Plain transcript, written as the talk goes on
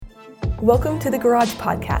Welcome to the Garage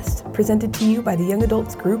Podcast, presented to you by the Young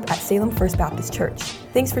Adults Group at Salem First Baptist Church.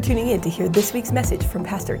 Thanks for tuning in to hear this week's message from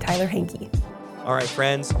Pastor Tyler Hankey. All right,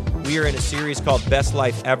 friends, we are in a series called Best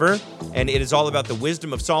Life Ever, and it is all about the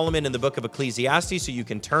wisdom of Solomon in the book of Ecclesiastes, so you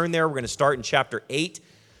can turn there. We're going to start in chapter 8.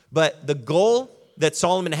 But the goal that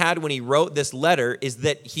Solomon had when he wrote this letter is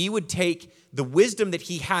that he would take the wisdom that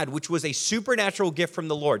he had, which was a supernatural gift from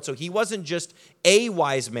the Lord. So he wasn't just a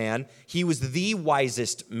wise man, he was the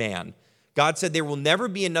wisest man. God said, there will never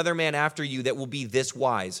be another man after you that will be this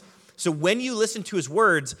wise. So when you listen to his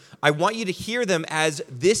words, I want you to hear them as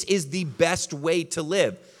this is the best way to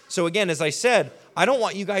live. So again, as I said, I don't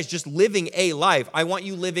want you guys just living a life. I want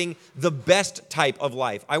you living the best type of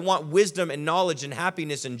life. I want wisdom and knowledge and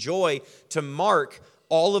happiness and joy to mark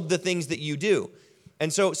all of the things that you do.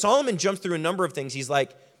 And so Solomon jumps through a number of things. He's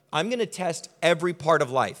like, I'm going to test every part of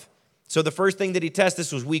life. So the first thing that he tested,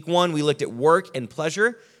 this was week 1, we looked at work and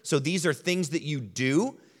pleasure. So these are things that you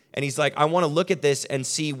do. And he's like, I want to look at this and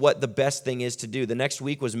see what the best thing is to do. The next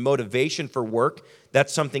week was motivation for work.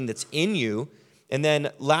 That's something that's in you. And then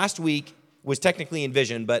last week was technically in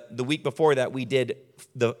vision, but the week before that we did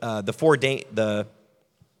the four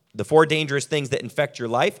dangerous things that infect your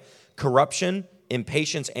life: corruption,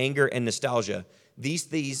 impatience, anger, and nostalgia. These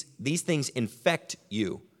things infect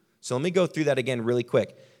you. So let me go through that again really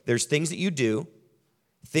quick. There's things that you do,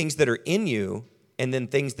 things that are in you, and then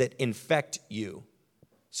things that infect you.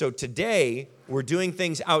 So today, we're doing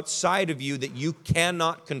things outside of you that you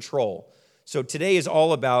cannot control. So today is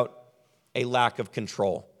all about a lack of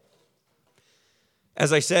control.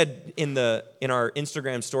 As I said in our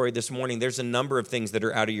Instagram story this morning, there's a number of things that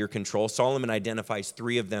are out of your control. Solomon identifies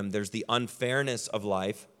 3 of them. There's the unfairness of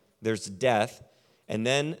life, there's death, and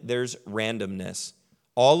then there's randomness.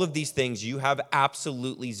 All of these things you have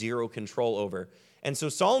absolutely zero control over. And so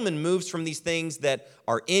Solomon moves from these things that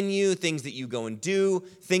are in you, things that you go and do,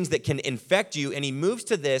 things that can infect you, and he moves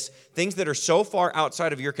to this, things that are so far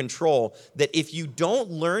outside of your control that if you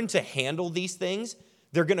don't learn to handle these things,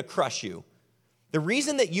 they're going to crush you. The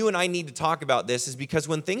reason that you and I need to talk about this is because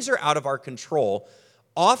when things are out of our control,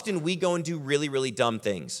 often we go and do really, really dumb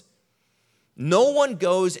things. No one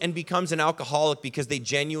goes and becomes an alcoholic because they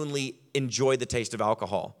genuinely enjoy the taste of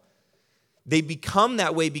alcohol. They become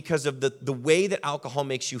that way because of the way that alcohol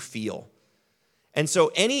makes you feel. And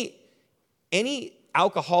so any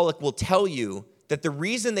alcoholic will tell you that the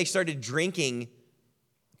reason they started drinking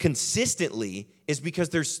consistently is because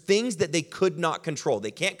there's things that they could not control.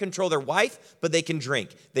 They can't control their wife, but they can drink.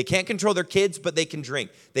 They can't control their kids, but they can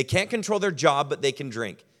drink. They can't control their job, but they can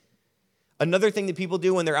drink. Another thing that people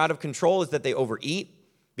do when they're out of control is that they overeat,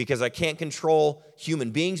 because I can't control human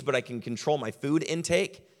beings, but I can control my food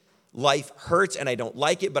intake. Life hurts and I don't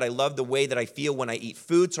like it, but I love the way that I feel when I eat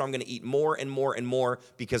food, so I'm going to eat more and more and more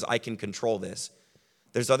because I can control this.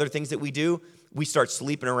 There's other things that we do. We start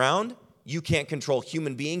sleeping around. You can't control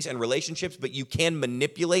human beings and relationships, but you can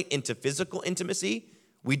manipulate into physical intimacy.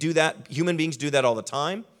 We do that. Human beings do that all the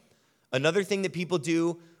time. Another thing that people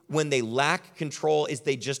do when they lack control is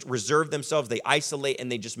they just reserve themselves, they isolate,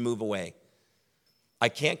 and they just move away. I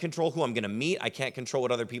can't control who I'm going to meet. I can't control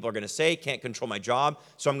what other people are going to say. Can't control my job.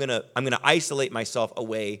 So I'm going to isolate myself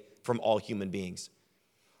away from all human beings.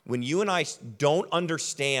 When you and I don't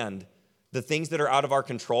understand the things that are out of our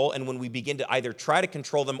control, and when we begin to either try to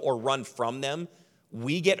control them or run from them,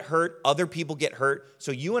 we get hurt, other people get hurt.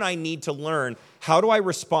 So you and I need to learn, how do I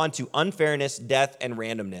respond to unfairness, death, and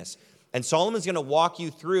randomness? And Solomon's going to walk you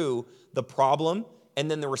through the problem, and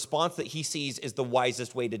then the response that he sees is the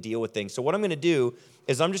wisest way to deal with things. So what I'm going to do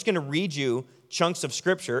is I'm just going to read you chunks of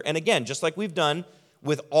scripture. And again, just like we've done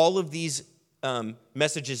with all of these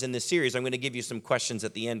messages in this series, I'm going to give you some questions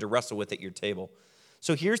at the end to wrestle with at your table.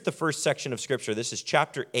 So here's the first section of scripture. This is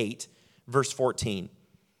chapter 8, verse 14.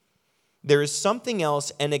 There is something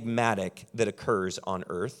else enigmatic that occurs on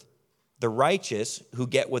earth: the righteous who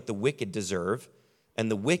get what the wicked deserve, and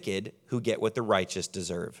the wicked who get what the righteous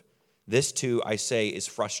deserve. This too, I say, is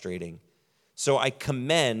frustrating. So I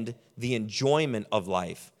commend the enjoyment of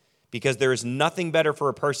life, because there is nothing better for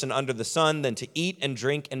a person under the sun than to eat and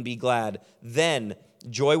drink and be glad. Then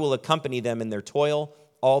joy will accompany them in their toil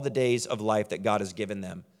all the days of life that God has given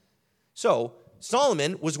them. So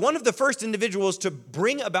Solomon was one of the first individuals to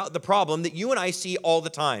bring about the problem that you and I see all the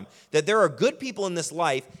time, that there are good people in this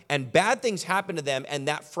life and bad things happen to them, and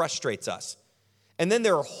that frustrates us. And then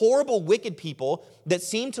there are horrible, wicked people that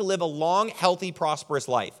seem to live a long, healthy, prosperous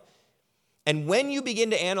life. And when you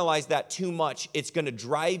begin to analyze that too much, it's going to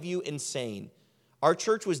drive you insane. Our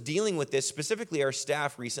church was dealing with this, specifically our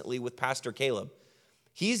staff recently, with Pastor Caleb.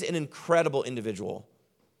 He's an incredible individual.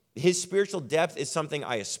 His spiritual depth is something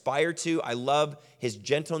I aspire to. I love his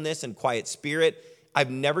gentleness and quiet spirit. I've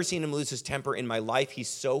never seen him lose his temper in my life. He's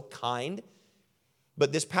so kind.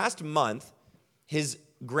 But this past month, his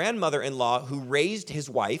grandmother-in-law, who raised his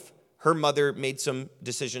wife, her mother made some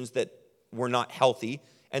decisions that were not healthy,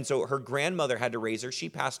 and so her grandmother had to raise her. She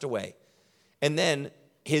passed away. And then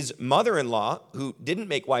his mother-in-law, who didn't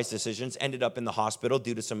make wise decisions, ended up in the hospital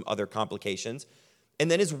due to some other complications. And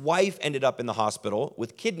then his wife ended up in the hospital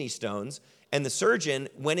with kidney stones, and the surgeon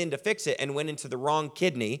went in to fix it and went into the wrong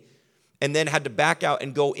kidney, and then had to back out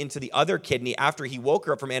and go into the other kidney after he woke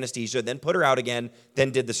her up from anesthesia, then put her out again,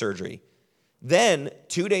 then did the surgery. Then,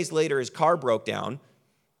 2 days later, his car broke down,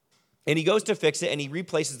 and he goes to fix it, and he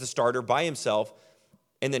replaces the starter by himself,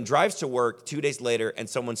 and then drives to work 2 days later, and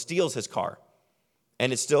someone steals his car,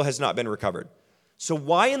 and it still has not been recovered. So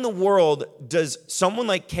why in the world does someone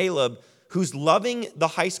like Caleb, who's loving the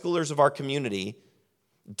high schoolers of our community,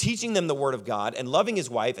 teaching them the word of God and loving his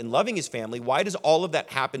wife and loving his family, why does all of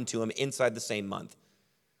that happen to him inside the same month?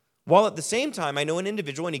 While at the same time, I know an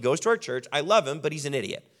individual, and he goes to our church. I love him, but he's an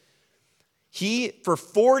idiot. He, for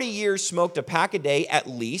 40 years, smoked a pack a day at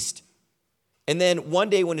least. And then one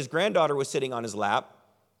day when his granddaughter was sitting on his lap,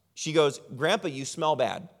 she goes, "Grandpa, you smell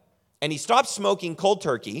bad." And he stopped smoking cold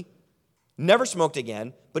turkey, never smoked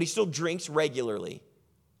again, but he still drinks regularly.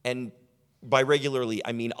 And by regularly,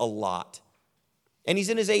 I mean a lot. And he's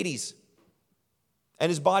in his 80s. And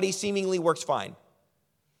his body seemingly works fine.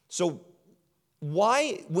 So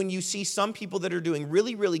why, when you see some people that are doing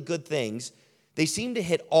really, really good things, they seem to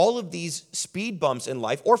hit all of these speed bumps in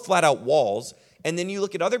life or flat out walls, and then you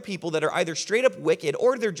look at other people that are either straight up wicked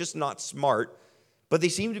or they're just not smart, but they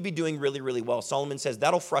seem to be doing really, really well. Solomon says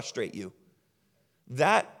that'll frustrate you.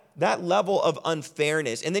 That level of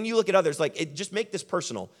unfairness. And then you look at others, just make this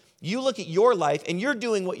personal. You look at your life and you're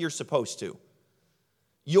doing what you're supposed to.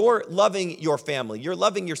 You're loving your family. You're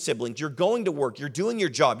loving your siblings. You're going to work. You're doing your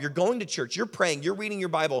job. You're going to church. You're praying. You're reading your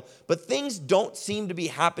Bible. But things don't seem to be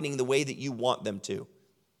happening the way that you want them to.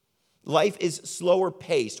 Life is slower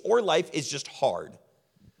paced, or life is just hard.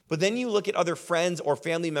 But then you look at other friends or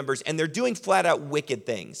family members, and they're doing flat out wicked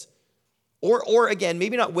things. Or again,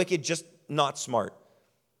 maybe not wicked, just not smart.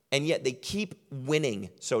 And yet they keep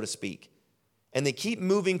winning, so to speak. And they keep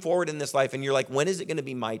moving forward in this life, and you're like, when is it going to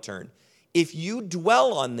be my turn? If you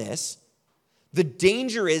dwell on this, the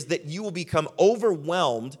danger is that you will become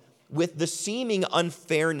overwhelmed with the seeming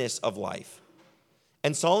unfairness of life.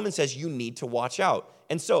 And Solomon says you need to watch out.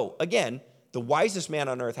 And so, again, the wisest man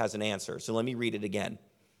on earth has an answer. So let me read it again.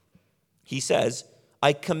 He says,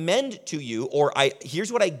 I commend to you,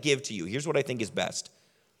 here's what I give to you. Here's what I think is best.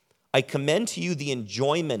 I commend to you the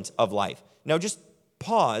enjoyment of life. Now just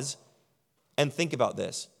pause and think about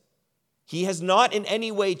this. He has not in any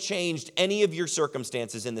way changed any of your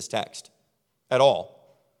circumstances in this text at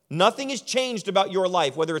all. Nothing has changed about your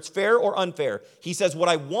life, whether it's fair or unfair. He says, what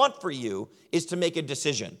I want for you is to make a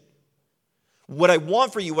decision. What I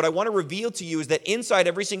want for you, what I want to reveal to you is that inside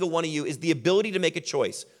every single one of you is the ability to make a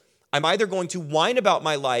choice. I'm either going to whine about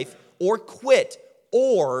my life or quit,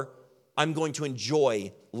 or I'm going to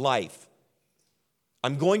enjoy life.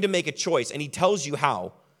 I'm going to make a choice, and he tells you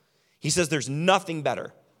how. He says there's nothing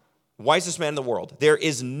better. Wisest man in the world. There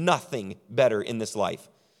is nothing better in this life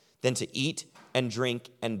than to eat and drink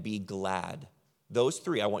and be glad. Those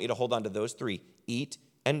three, I want you to hold on to those three. Eat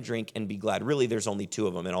and drink and be glad. Really, there's only two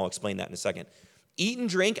of them, and I'll explain that in a second. Eat and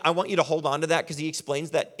drink, I want you to hold on to that because he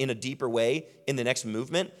explains that in a deeper way in the next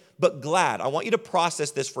movement. But glad, I want you to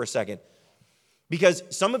process this for a second. Because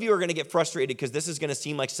some of you are going to get frustrated because this is going to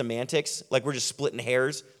seem like semantics, like we're just splitting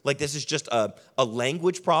hairs, like this is just a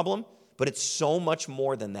language problem, but it's so much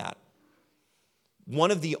more than that.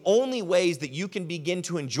 One of the only ways that you can begin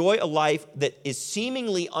to enjoy a life that is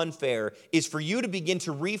seemingly unfair is for you to begin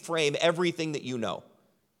to reframe everything that you know.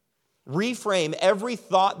 Reframe every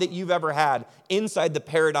thought that you've ever had inside the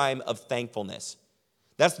paradigm of thankfulness.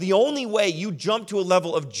 That's the only way you jump to a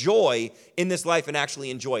level of joy in this life and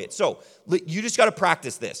actually enjoy it. So you just got to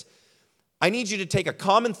practice this. I need you to take a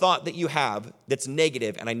common thought that you have that's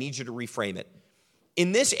negative, and I need you to reframe it.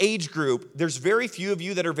 In this age group, there's very few of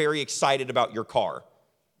you that are very excited about your car,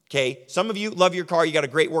 okay? Some of you love your car. You got a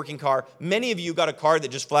great working car. Many of you got a car that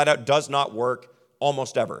just flat out does not work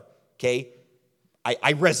almost ever, okay?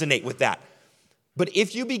 I resonate with that. But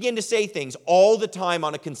if you begin to say things all the time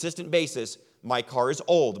on a consistent basis, my car is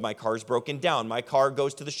old, my car is broken down, my car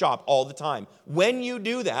goes to the shop all the time. When you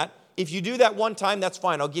do that, if you do that one time, that's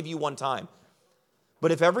fine. I'll give you one time.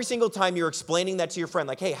 But if every single time you're explaining that to your friend,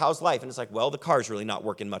 like, hey, how's life? And it's like, well, the car's really not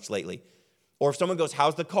working much lately. Or if someone goes,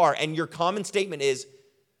 how's the car? And your common statement is,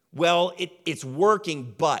 Well, it's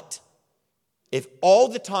working, but if all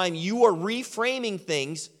the time you are reframing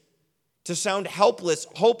things to sound helpless,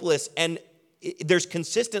 hopeless, and there's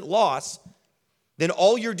consistent loss, then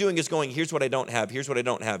all you're doing is going, here's what I don't have, here's what I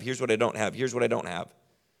don't have, here's what I don't have, here's what I don't have.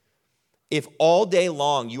 If all day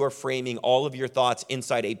long you are framing all of your thoughts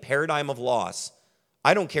inside a paradigm of loss,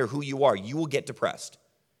 I don't care who you are, you will get depressed.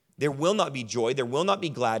 There will not be joy, there will not be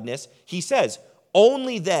gladness. He says,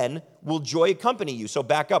 only then will joy accompany you. So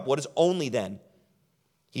back up, what is only then?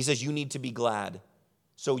 He says you need to be glad.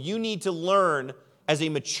 So you need to learn as a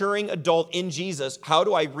maturing adult in Jesus, how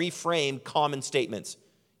do I reframe common statements?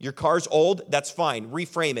 Your car's old, that's fine.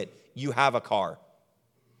 Reframe it. You have a car.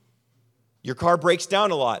 Your car breaks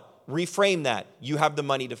down a lot. Reframe that. You have the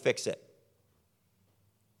money to fix it.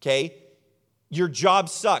 Okay? Your job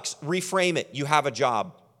sucks. Reframe it. You have a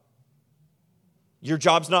job. Your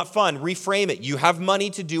job's not fun. Reframe it. You have money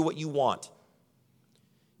to do what you want.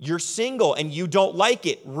 You're single and you don't like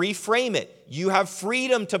it. Reframe it. You have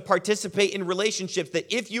freedom to participate in relationships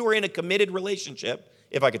that if you were in a committed relationship,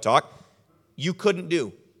 if I could talk, you couldn't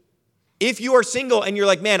do. If you are single and you're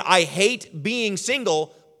like, man, I hate being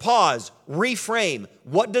single, pause, reframe.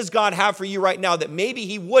 What does God have for you right now that maybe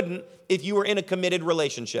he wouldn't if you were in a committed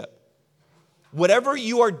relationship? Whatever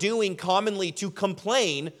you are doing commonly to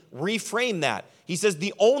complain, reframe that. He says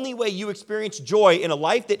the only way you experience joy in a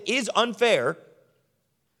life that is unfair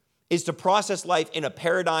is to process life in a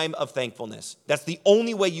paradigm of thankfulness. That's the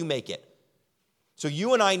only way you make it. So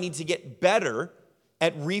you and I need to get better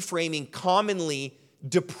at reframing commonly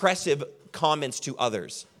depressive comments to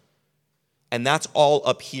others. And that's all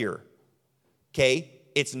up here. Okay?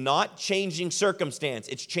 It's not changing circumstance.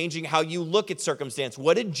 It's changing how you look at circumstance.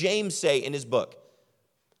 What did James say in his book?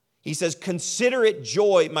 He says, consider it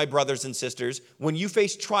joy, my brothers and sisters, when you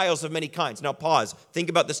face trials of many kinds. Now pause. Think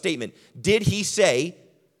about the statement. Did he say,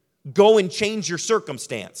 go and change your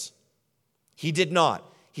circumstance? He did not.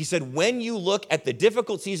 He said, when you look at the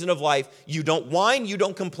difficult season of life, you don't whine, you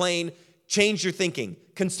don't complain, change your thinking.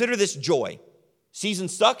 Consider this joy. Season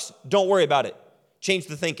sucks, don't worry about it. Change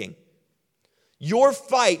the thinking. Your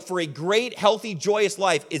fight for a great, healthy, joyous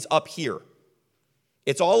life is up here.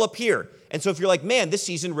 It's all up here. And so if you're like, man, this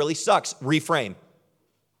season really sucks, reframe.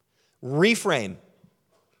 Reframe.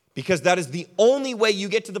 Because that is the only way you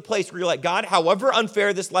get to the place where you're like, God, however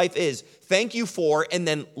unfair this life is, thank you for, and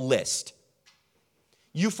then list.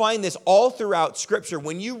 You find this all throughout Scripture.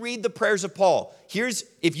 When you read the prayers of Paul,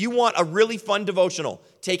 if you want a really fun devotional,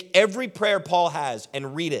 take every prayer Paul has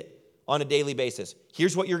and read it on a daily basis.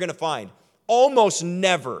 Here's what you're going to find. Almost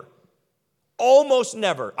never,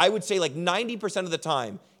 I would say like 90% of the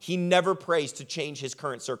time, he never prays to change his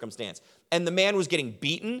current circumstance. And the man was getting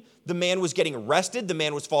beaten. The man was getting arrested. The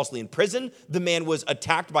man was falsely imprisoned. The man was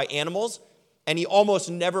attacked by animals. And he almost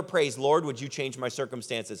never prays, Lord, would you change my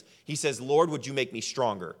circumstances? He says, Lord, would you make me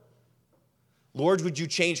stronger? Lord, would you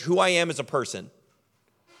change who I am as a person?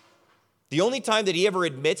 The only time that he ever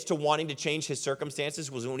admits to wanting to change his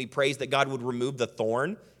circumstances was when he prays that God would remove the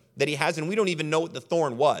thorn that he has, and we don't even know what the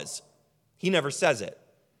thorn was. He never says it.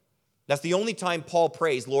 That's the only time Paul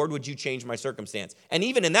prays, Lord, would you change my circumstance? And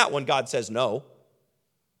even in that one, God says no.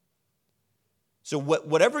 So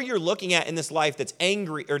whatever you're looking at in this life that's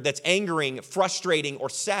angry or that's angering, frustrating, or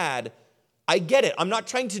sad, I get it. I'm not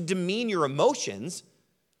trying to demean your emotions,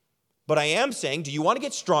 but I am saying, do you want to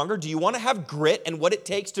get stronger? Do you want to have grit and what it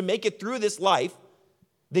takes to make it through this life?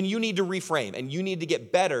 Then you need to reframe, and you need to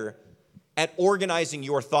get better at organizing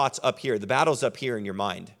your thoughts up here. The battle's up here in your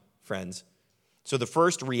mind, friends. So the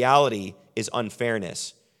first reality is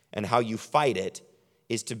unfairness, and how you fight it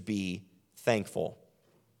is to be thankful.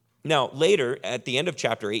 Now, later, at the end of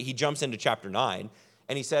chapter 8, he jumps into chapter 9,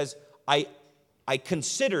 and he says, I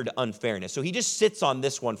considered unfairness. So he just sits on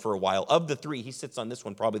this one for a while. Of the three, he sits on this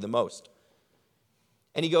one probably the most.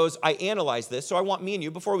 And he goes, I analyzed this, so I want me and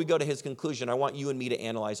you, before we go to his conclusion, I want you and me to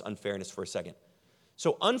analyze unfairness for a second.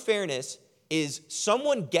 So unfairness is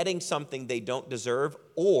someone getting something they don't deserve,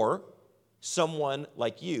 or someone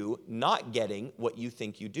like you not getting what you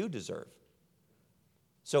think you do deserve.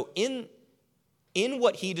 So in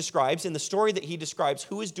what he describes, in the story that he describes,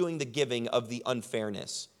 who is doing the giving of the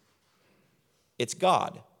unfairness? It's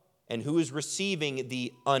God. And who is receiving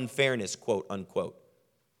the unfairness, quote unquote?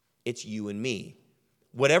 It's you and me.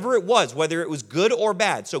 Whatever it was, whether it was good or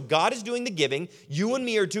bad. So God is doing the giving, you and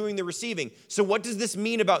me are doing the receiving. So what does this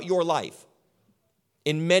mean about your life?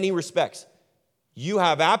 In many respects, you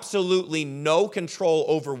have absolutely no control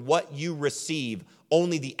over what you receive,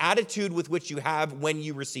 only the attitude with which you have when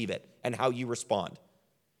you receive it and how you respond.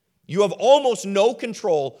 You have almost no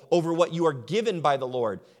control over what you are given by the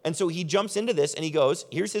Lord. And so he jumps into this and he goes,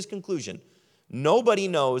 here's his conclusion. Nobody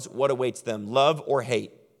knows what awaits them, love or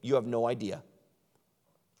hate. You have no idea.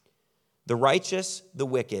 The righteous, the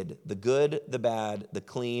wicked, the good, the bad, the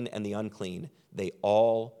clean, and the unclean, they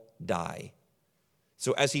all die.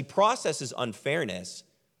 So as he processes unfairness,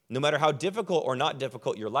 no matter how difficult or not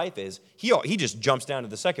difficult your life is, he just jumps down to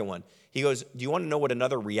the second one. He goes, do you want to know what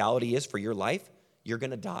another reality is for your life? You're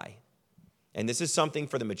going to die. And this is something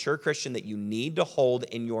for the mature Christian that you need to hold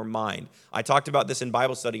in your mind. I talked about this in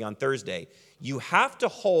Bible study on Thursday. You have to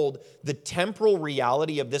hold the temporal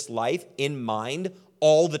reality of this life in mind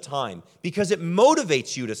all the time because it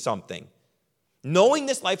motivates you to something. Knowing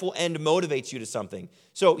this life will end motivates you to something.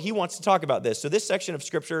 So he wants to talk about this. So this section of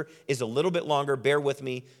Scripture is a little bit longer. Bear with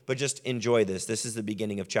me, but just enjoy this. This is the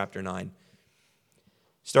beginning of chapter 9.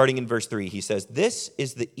 Starting in verse 3, he says, this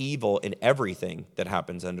is the evil in everything that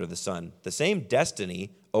happens under the sun. The same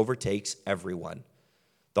destiny overtakes everyone.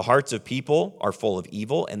 The hearts of people are full of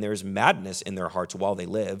evil, and there is madness in their hearts while they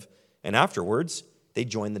live, and afterwards they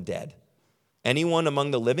join the dead. Anyone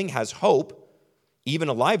among the living has hope. Even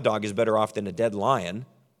a live dog is better off than a dead lion.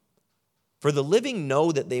 For the living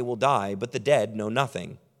know that they will die, but the dead know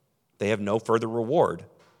nothing. They have no further reward.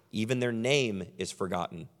 Even their name is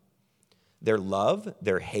forgotten. Their love,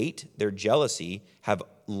 their hate, their jealousy have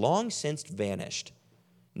long since vanished.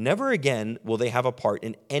 Never again will they have a part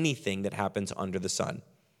in anything that happens under the sun.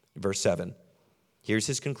 Verse 7, here's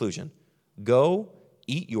his conclusion. Go,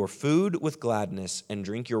 eat your food with gladness and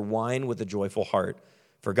drink your wine with a joyful heart,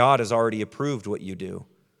 for God has already approved what you do.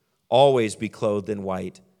 Always be clothed in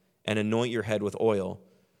white and anoint your head with oil.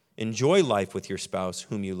 Enjoy life with your spouse,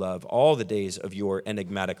 whom you love, all the days of your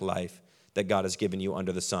enigmatic life that God has given you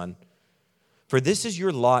under the sun. For this is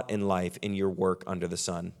your lot in life in your work under the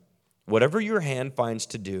sun. Whatever your hand finds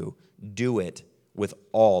to do, do it with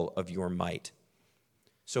all of your might.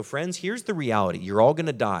 So friends, here's the reality. You're all going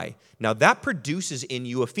to die. Now that produces in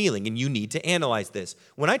you a feeling, and you need to analyze this.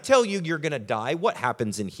 When I tell you you're going to die, what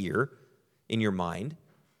happens in here, in your mind?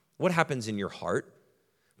 What happens in your heart?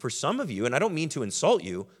 For some of you, and I don't mean to insult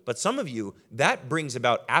you, but some of you, that brings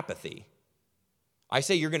about apathy. I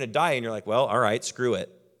say you're going to die, and you're like, well, all right, screw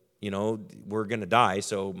it. You know, we're going to die,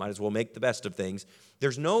 so might as well make the best of things.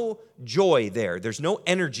 There's no joy there. There's no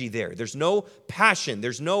energy there. There's no passion.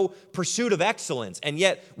 There's no pursuit of excellence. And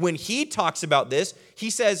yet, when he talks about this,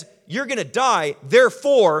 he says, you're going to die,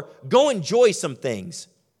 therefore, go enjoy some things.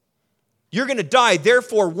 You're going to die,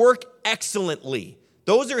 therefore, work excellently.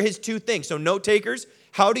 Those are his two things. So note takers,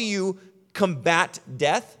 how do you combat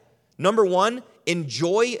death? Number one,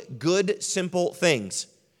 enjoy good, simple things.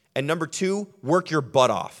 And number two, work your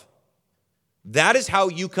butt off. That is how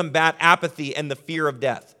you combat apathy and the fear of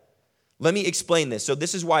death. Let me explain this. So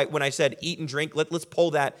this is why when I said eat and drink, let's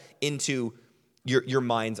pull that into your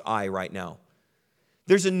mind's eye right now.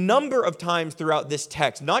 There's a number of times throughout this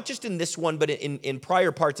text, not just in this one, but in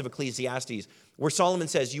prior parts of Ecclesiastes, where Solomon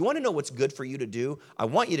says, you want to know what's good for you to do? I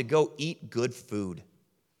want you to go eat good food.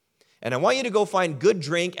 And I want you to go find good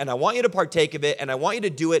drink, and I want you to partake of it, and I want you to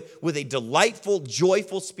do it with a delightful,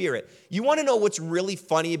 joyful spirit. You want to know what's really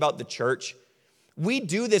funny about the church? We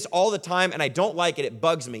do this all the time, and I don't like it. It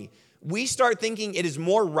bugs me. We start thinking it is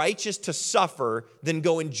more righteous to suffer than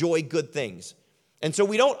go enjoy good things. And so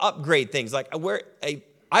we don't upgrade things. Like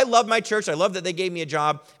I love my church. I love that they gave me a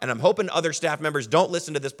job, and I'm hoping other staff members don't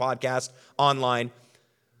listen to this podcast online.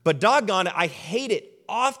 But doggone it, I hate it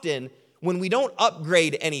often when we don't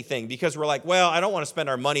upgrade anything because we're like, well, I don't want to spend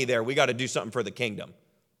our money there. We got to do something for the kingdom.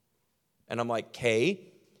 And I'm like, okay,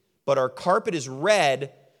 but our carpet is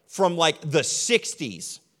red from like the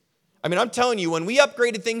 60s. I mean, I'm telling you, when we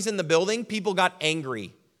upgraded things in the building, people got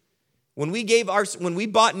angry. When we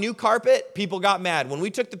bought new carpet, people got mad. When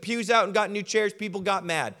we took the pews out and got new chairs, people got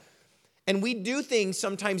mad. And we do things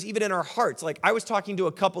sometimes even in our hearts. Like I was talking to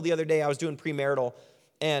a couple the other day, I was doing premarital,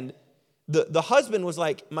 and the husband was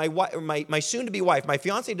like, my soon-to-be wife, my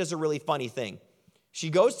fiance does a really funny thing. We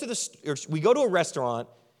go to a restaurant,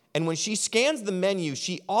 and when she scans the menu,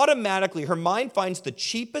 she automatically, her mind finds the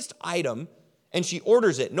cheapest item, and she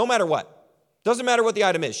orders it, no matter what. Doesn't matter what the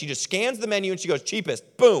item is. She just scans the menu, and she goes,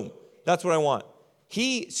 cheapest, boom, that's what I want.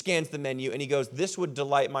 He scans the menu, and he goes, this would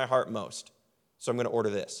delight my heart most, so I'm going to order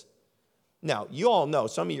this. Now, you all know,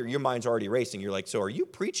 some of your mind's already racing. You're like, so are you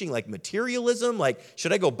preaching like materialism? Like,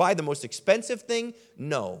 should I go buy the most expensive thing?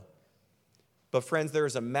 No. But friends, there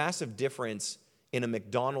is a massive difference in a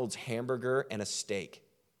McDonald's hamburger and a steak.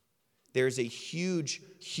 There's a huge,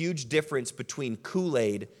 huge difference between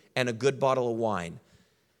Kool-Aid and a good bottle of wine.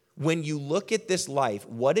 when you look at this life,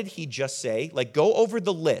 what did he just say? Like, go over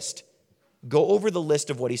the list. Go over the list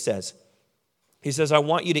of what he says. He says, I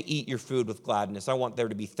want you to eat your food with gladness. I want there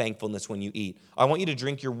to be thankfulness when you eat. I want you to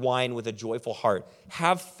drink your wine with a joyful heart.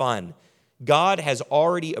 Have fun. God has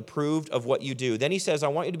already approved of what you do. Then he says, I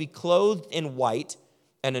want you to be clothed in white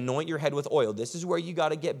and anoint your head with oil. This is where you got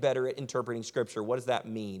to get better at interpreting Scripture. What does that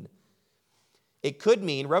mean? It could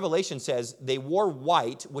mean, Revelation says, they wore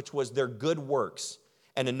white, which was their good works.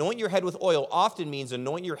 And anoint your head with oil often means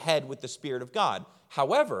anoint your head with the Spirit of God.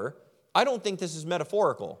 However, I don't think this is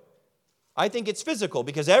metaphorical. I think it's physical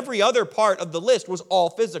because every other part of the list was all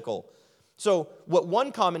physical. So what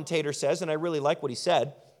one commentator says, and I really like what he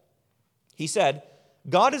said,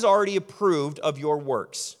 God has already approved of your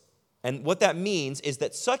works. And what that means is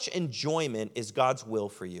that such enjoyment is God's will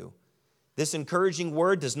for you. This encouraging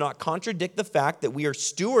word does not contradict the fact that we are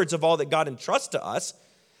stewards of all that God entrusts to us.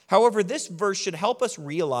 However, this verse should help us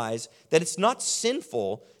realize that it's not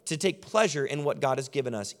sinful to take pleasure in what God has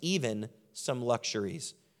given us, even some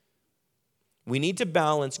luxuries. We need to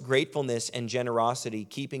balance gratefulness and generosity,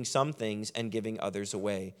 keeping some things and giving others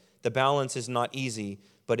away. The balance is not easy,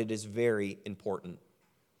 but it is very important.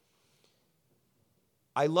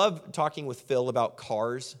 I love talking with Phil about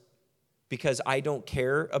cars because I don't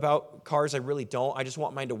care about cars. I really don't. I just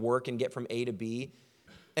want mine to work and get from A to B.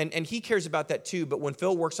 And he cares about that too, but when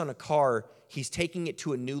Phil works on a car, he's taking it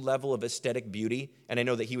to a new level of aesthetic beauty. And I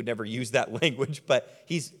know that he would never use that language, but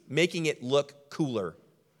he's making it look cooler.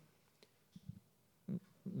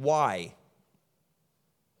 Why?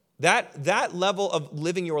 That level of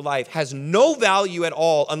living your life has no value at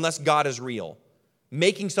all unless God is real.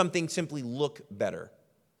 Making something simply look better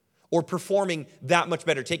or performing that much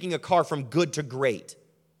better, taking a car from good to great.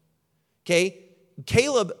 Okay?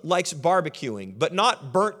 Caleb likes barbecuing, but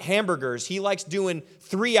not burnt hamburgers. He likes doing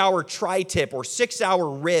 3-hour tri-tip or 6-hour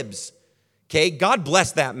ribs. Okay? God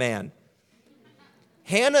bless that man.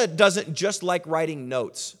 Hannah doesn't just like writing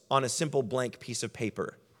notes on a simple blank piece of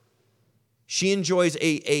paper. She enjoys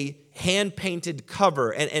a hand-painted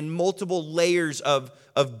cover and multiple layers of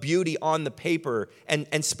beauty on the paper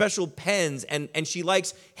and special pens, and she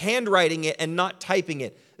likes handwriting it and not typing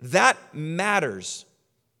it. That matters.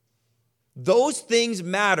 Those things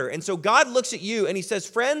matter. And so God looks at you and he says,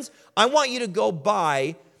 friends, I want you to go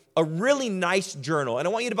buy a really nice journal, and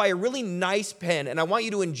I want you to buy a really nice pen, and I want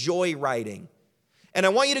you to enjoy writing. And I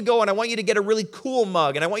want you to go and I want you to get a really cool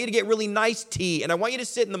mug, and I want you to get really nice tea, and I want you to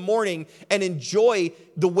sit in the morning and enjoy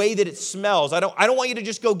the way that it smells. I don't want you to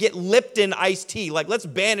just go get Lipton iced tea. Like, let's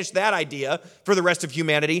banish that idea for the rest of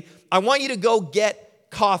humanity. I want you to go get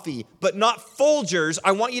coffee, but not Folgers.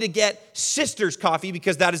 I want you to get Sister's coffee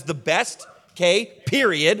because that is the best, okay,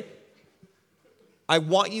 period. I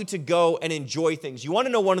want you to go and enjoy things. You want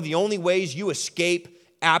to know one of the only ways you escape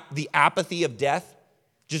the apathy of death?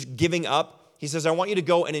 Just giving up. He says, I want you to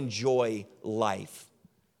go and enjoy life.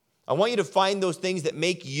 I want you to find those things that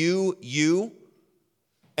make you, you,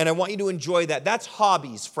 and I want you to enjoy that. That's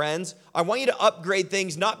hobbies, friends. I want you to upgrade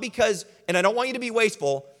things, not because, and I don't want you to be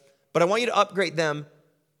wasteful, but I want you to upgrade them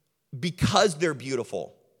because they're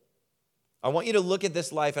beautiful. I want you to look at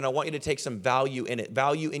this life and I want you to take some value in it,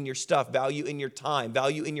 value in your stuff, value in your time,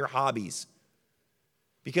 value in your hobbies.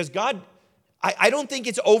 Because God, I don't think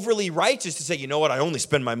it's overly righteous to say, you know what, I only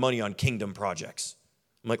spend my money on kingdom projects.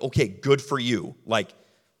 I'm like, okay, good for you. Like,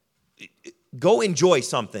 go enjoy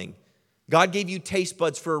something. God gave you taste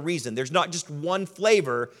buds for a reason. There's not just one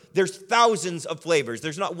flavor. There's thousands of flavors.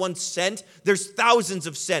 There's not one scent. There's thousands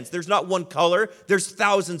of scents. There's not one color. There's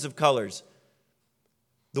thousands of colors.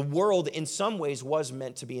 The world, in some ways, was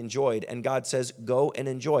meant to be enjoyed, and God says, go and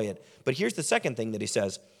enjoy it. But here's the second thing that he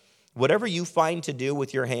says. Whatever you find to do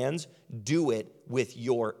with your hands, do it with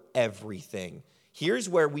your everything. Here's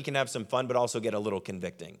where we can have some fun, but also get a little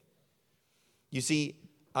convicting. You see,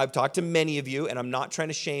 I've talked to many of you, and I'm not trying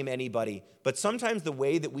to shame anybody, but sometimes the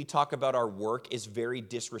way that we talk about our work is very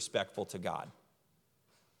disrespectful to God.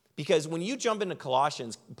 Because when you jump into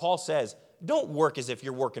Colossians, Paul says, don't work as if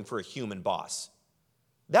you're working for a human boss.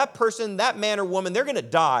 That person, that man or woman, they're going to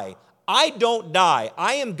die. I don't die.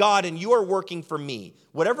 I am God and you are working for me.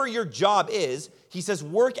 Whatever your job is, he says,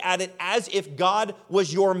 work at it as if God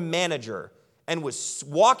was your manager and was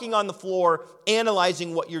walking on the floor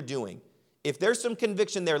analyzing what you're doing. If there's some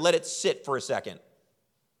conviction there, let it sit for a second.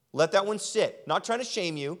 Let that one sit. Not trying to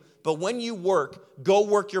shame you, but when you work, go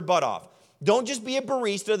work your butt off. Don't just be a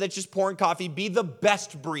barista that's just pouring coffee. Be the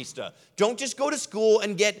best barista. Don't just go to school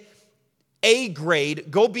and get A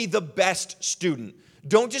grade. Go be the best student.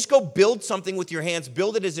 Don't just go build something with your hands.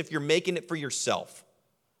 Build it as if you're making it for yourself.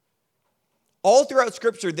 All throughout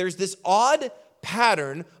Scripture, there's this odd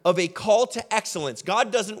pattern of a call to excellence.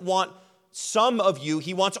 God doesn't want some of you,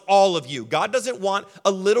 he wants all of you. God doesn't want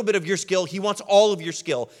a little bit of your skill, he wants all of your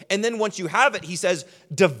skill. And then once you have it, he says,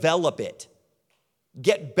 develop it.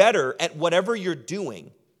 Get better at whatever you're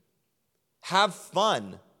doing. Have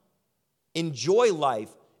fun. Enjoy life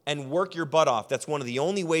and work your butt off. That's one of the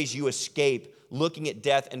only ways you escape looking at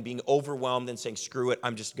death and being overwhelmed and saying, screw it,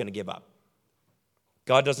 I'm just going to give up.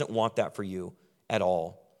 God doesn't want that for you at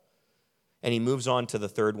all. And he moves on to the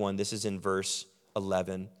third one. This is in verse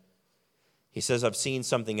 11. He says, I've seen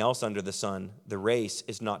something else under the sun. The race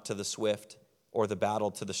is not to the swift, or the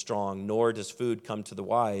battle to the strong, nor does food come to the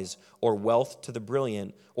wise, or wealth to the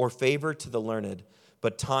brilliant, or favor to the learned.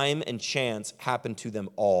 But time and chance happen to them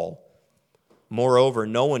all. Moreover,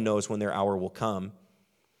 no one knows when their hour will come.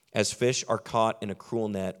 As fish are caught in a cruel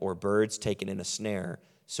net, or birds taken in a snare,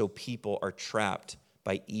 so people are trapped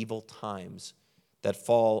by evil times that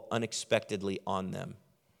fall unexpectedly on them.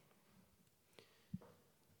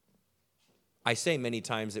 I say many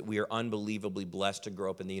times that we are unbelievably blessed to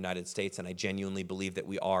grow up in the United States, and I genuinely believe that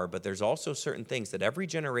we are, but there's also certain things that every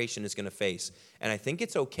generation is going to face, and I think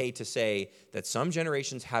it's okay to say that some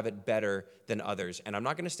generations have it better than others, and I'm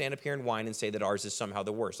not going to stand up here and whine and say that ours is somehow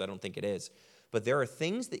the worst. I don't think it is, but there are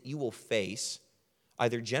things that you will face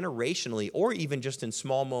either generationally or even just in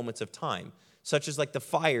small moments of time, such as like the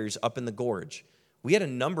fires up in the gorge. We had a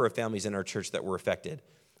number of families in our church that were affected.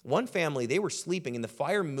 One family, they were sleeping, and the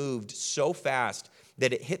fire moved so fast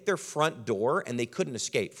that it hit their front door, and they couldn't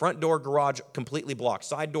escape. Front door, garage, completely blocked.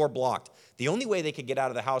 Side door, blocked. The only way they could get out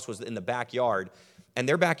of the house was in the backyard, and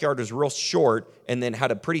their backyard was real short and then had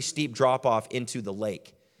a pretty steep drop-off into the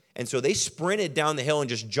lake. And so they sprinted down the hill and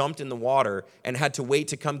just jumped in the water and had to wait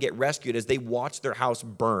to come get rescued as they watched their house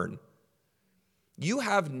burn. You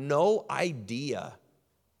have no idea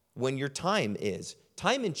when your time is.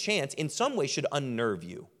 Time and chance in some way should unnerve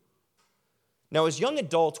you. Now, as young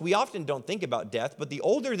adults, we often don't think about death, but the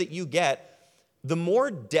older that you get, the more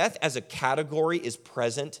death as a category is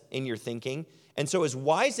present in your thinking. And so as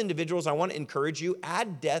wise individuals, I want to encourage you,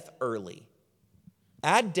 add death early.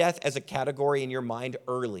 Add death as a category in your mind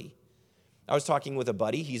early. I was talking with a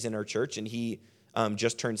buddy, he's in our church, and he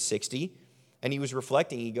just turned 60, and he was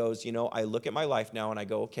reflecting. He goes, I look at my life now, and I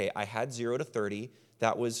go, okay, I had 0 to 30.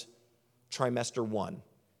 That was trimester 1.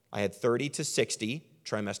 I had 30 to 60,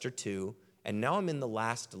 trimester 2, and now I'm in the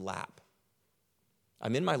last lap.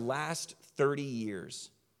 I'm in my last 30 years.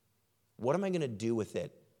 What am I going to do with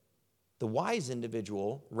it? The wise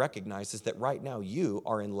individual recognizes that right now you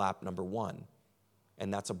are in lap number 1,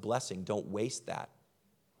 and that's a blessing. Don't waste that.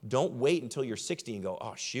 Don't wait until you're 60 and go,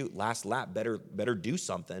 oh, shoot, last lap, better do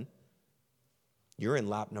something. You're in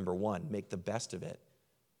lap number 1. Make the best of it.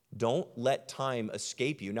 Don't let time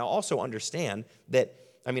escape you. Now, also understand that,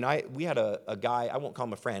 we had a guy, I won't call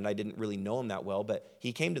him a friend, I didn't really know him that well, but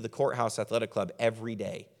he came to the Courthouse Athletic Club every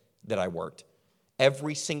day that I worked.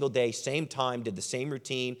 Every single day, same time, did the same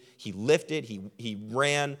routine. He lifted, he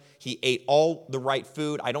ran, he ate all the right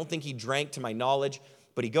food. I don't think he drank to my knowledge,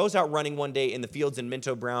 but he goes out running one day in the fields in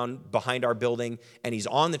Minto Brown behind our building, and he's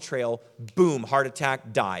on the trail, boom, heart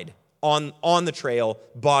attack, died. On the trail,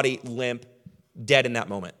 body limp, dead in that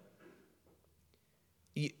moment.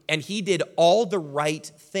 And he did all the right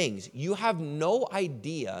things. You have no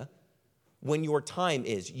idea when your time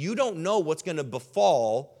is. You don't know what's going to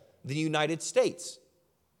befall the United States.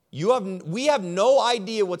 We have no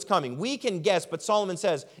idea what's coming. We can guess, but Solomon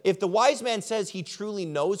says, if the wise man says he truly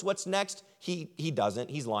knows what's next, he doesn't.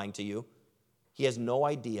 He's lying to you. He has no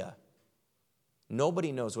idea.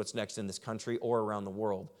 Nobody knows what's next in this country or around the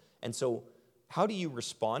world. And so how do you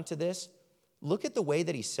respond to this? Look at the way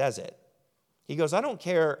that he says it. He goes, I don't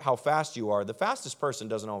care how fast you are. The fastest person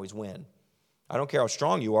doesn't always win. I don't care how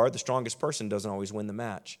strong you are. The strongest person doesn't always win the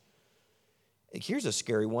match. Here's a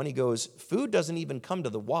scary one. He goes, food doesn't even come to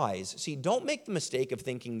the wise. See, don't make the mistake of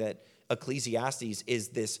thinking that Ecclesiastes is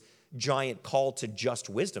this giant call to just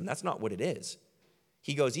wisdom. That's not what it is.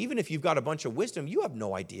 He goes, even if you've got a bunch of wisdom, you have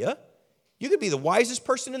no idea. You could be the wisest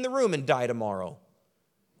person in the room and die tomorrow.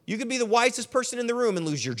 You could be the wisest person in the room and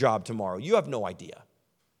lose your job tomorrow. You have no idea.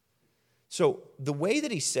 So the way that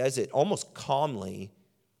he says it, almost calmly,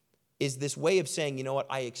 is this way of saying, you know what,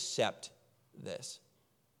 I accept this.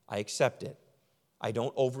 I accept it. I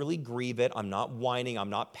don't overly grieve it. I'm not whining. I'm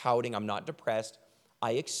not pouting. I'm not depressed.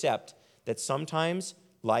 I accept that sometimes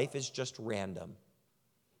life is just random.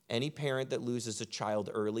 Any parent that loses a child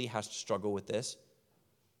early has to struggle with this.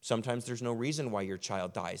 Sometimes there's no reason why your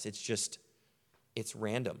child dies. It's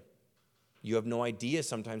random. You have no idea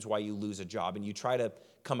sometimes why you lose a job, and you try to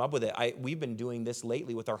come up with it. We've been doing this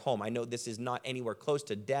lately with our home. I know this is not anywhere close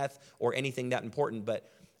to death or anything that important, but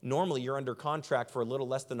normally you're under contract for a little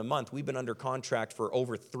less than a month. We've been under contract for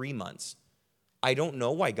over 3 months. I don't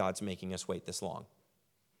know why God's making us wait this long.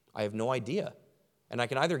 I have no idea. And I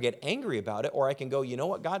can either get angry about it, or I can go, you know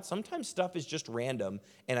what, God, sometimes stuff is just random,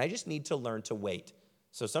 and I just need to learn to wait.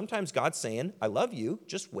 So sometimes God's saying, I love you,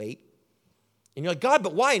 just wait. And you're like, God,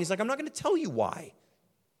 but why? And he's like, I'm not going to tell you why.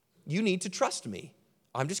 You need to trust me.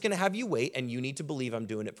 I'm just going to have you wait, and you need to believe I'm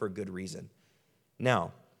doing it for a good reason.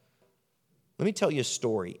 Now, let me tell you a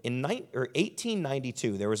story. In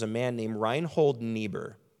 1892, there was a man named Reinhold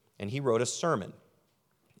Niebuhr, and he wrote a sermon.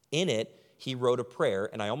 In it, he wrote a prayer,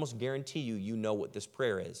 and I almost guarantee you know what this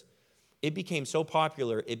prayer is. It became so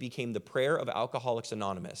popular, it became the prayer of Alcoholics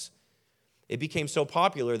Anonymous. It became so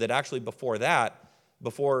popular that actually before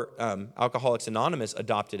Alcoholics Anonymous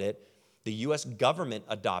adopted it, the U.S. government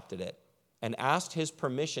adopted it and asked his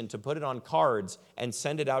permission to put it on cards and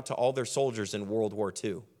send it out to all their soldiers in World War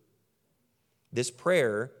II. This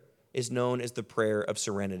prayer is known as the prayer of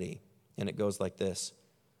serenity, and it goes like this.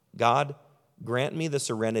 God, grant me the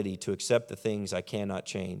serenity to accept the things I cannot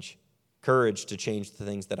change, courage to change the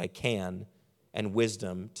things that I can, and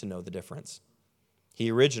wisdom to know the difference.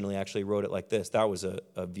 He originally actually wrote it like this. That was a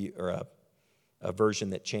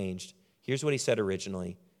version that changed. Here's what he said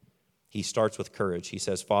originally. He starts with courage. He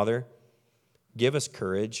says, Father, give us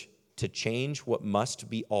courage to change what must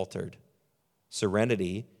be altered,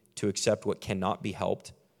 serenity to accept what cannot be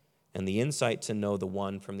helped, and the insight to know the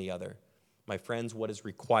one from the other. My friends, what is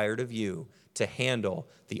required of you to handle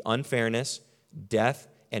the unfairness, death,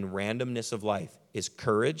 and randomness of life is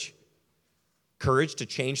courage. Courage to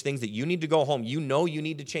change things that you need to go home. You know you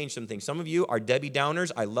need to change some things. Some of you are Debbie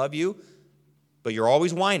Downers. I love you, but you're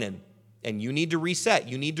always whining, and you need to reset.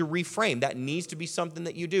 You need to reframe. That needs to be something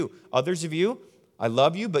that you do. Others of you, I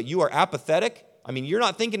love you, but you are apathetic. I mean, you're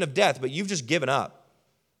not thinking of death, but you've just given up.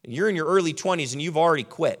 You're in your early 20s, and you've already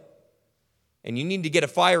quit. And you need to get a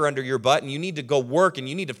fire under your butt, and you need to go work, and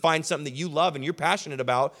you need to find something that you love and you're passionate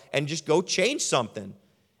about, and just go change something.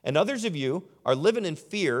 And others of you are living in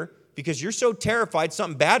fear because you're so terrified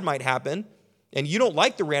something bad might happen, and you don't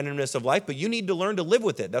like the randomness of life, but you need to learn to live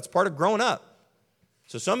with it. That's part of growing up.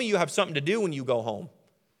 So some of you have something to do when you go home.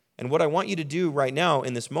 And what I want you to do right now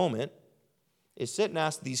in this moment is sit and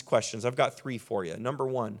ask these questions. I've got 3 for you. Number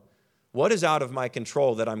 1, what is out of my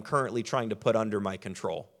control that I'm currently trying to put under my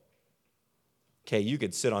control? Okay, you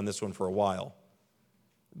could sit on this one for a while.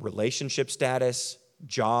 Relationship status,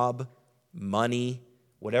 job, money,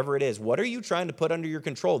 whatever it is. What are you trying to put under your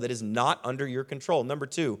control that is not under your control? Number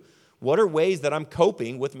 2, what are ways that I'm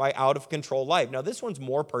coping with my out-of-control life? Now, this one's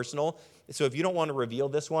more personal, so if you don't want to reveal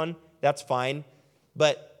this one, that's fine.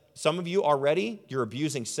 But some of you already, you're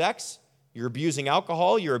abusing sex, you're abusing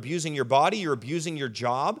alcohol, you're abusing your body, you're abusing your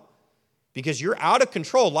job because you're out of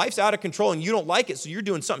control. Life's out of control, and you don't like it, so you're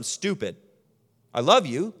doing something stupid. I love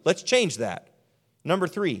you. Let's change that. Number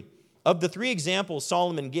 3, of the 3 examples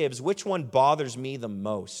Solomon gives, which one bothers me the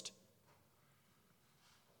most?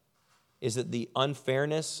 Is it the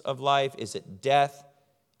unfairness of life? Is it death?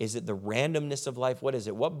 Is it the randomness of life? What is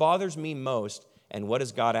it? What bothers me most, and what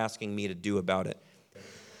is God asking me to do about it?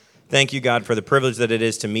 Thank you, God, for the privilege that it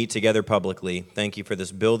is to meet together publicly. Thank you for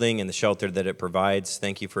this building and the shelter that it provides.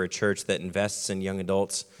 Thank you for a church that invests in young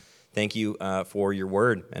adults. Thank you for your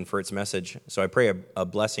word and for its message. So I pray a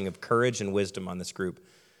blessing of courage and wisdom on this group.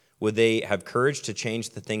 Would they have courage to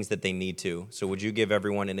change the things that they need to? So would you give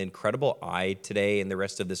everyone an incredible eye today and the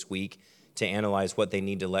rest of this week to analyze what they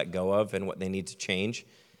need to let go of and what they need to change?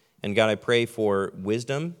 And God, I pray for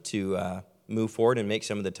wisdom to move forward and make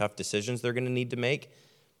some of the tough decisions they're going to need to make.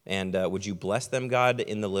 And would you bless them, God,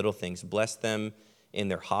 in the little things? Bless them in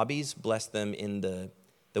their hobbies. Bless them in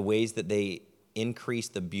the ways that they increase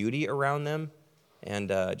the beauty around them, and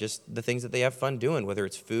just the things that they have fun doing, whether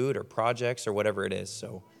it's food or projects or whatever it is.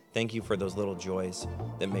 So thank you for those little joys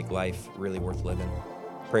that make life really worth living.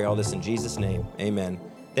 Pray all this in Jesus' name. Amen.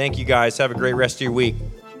 Thank you, guys. Have a great rest of your week.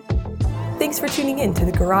 Thanks for tuning in to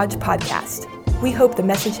the Garage Podcast. We hope the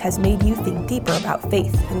message has made you think deeper about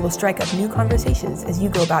faith and will strike up new conversations as you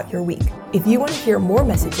go about your week. If you want to hear more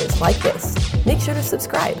messages like this, make sure to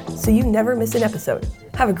subscribe so you never miss an episode.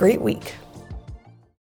 Have a great week.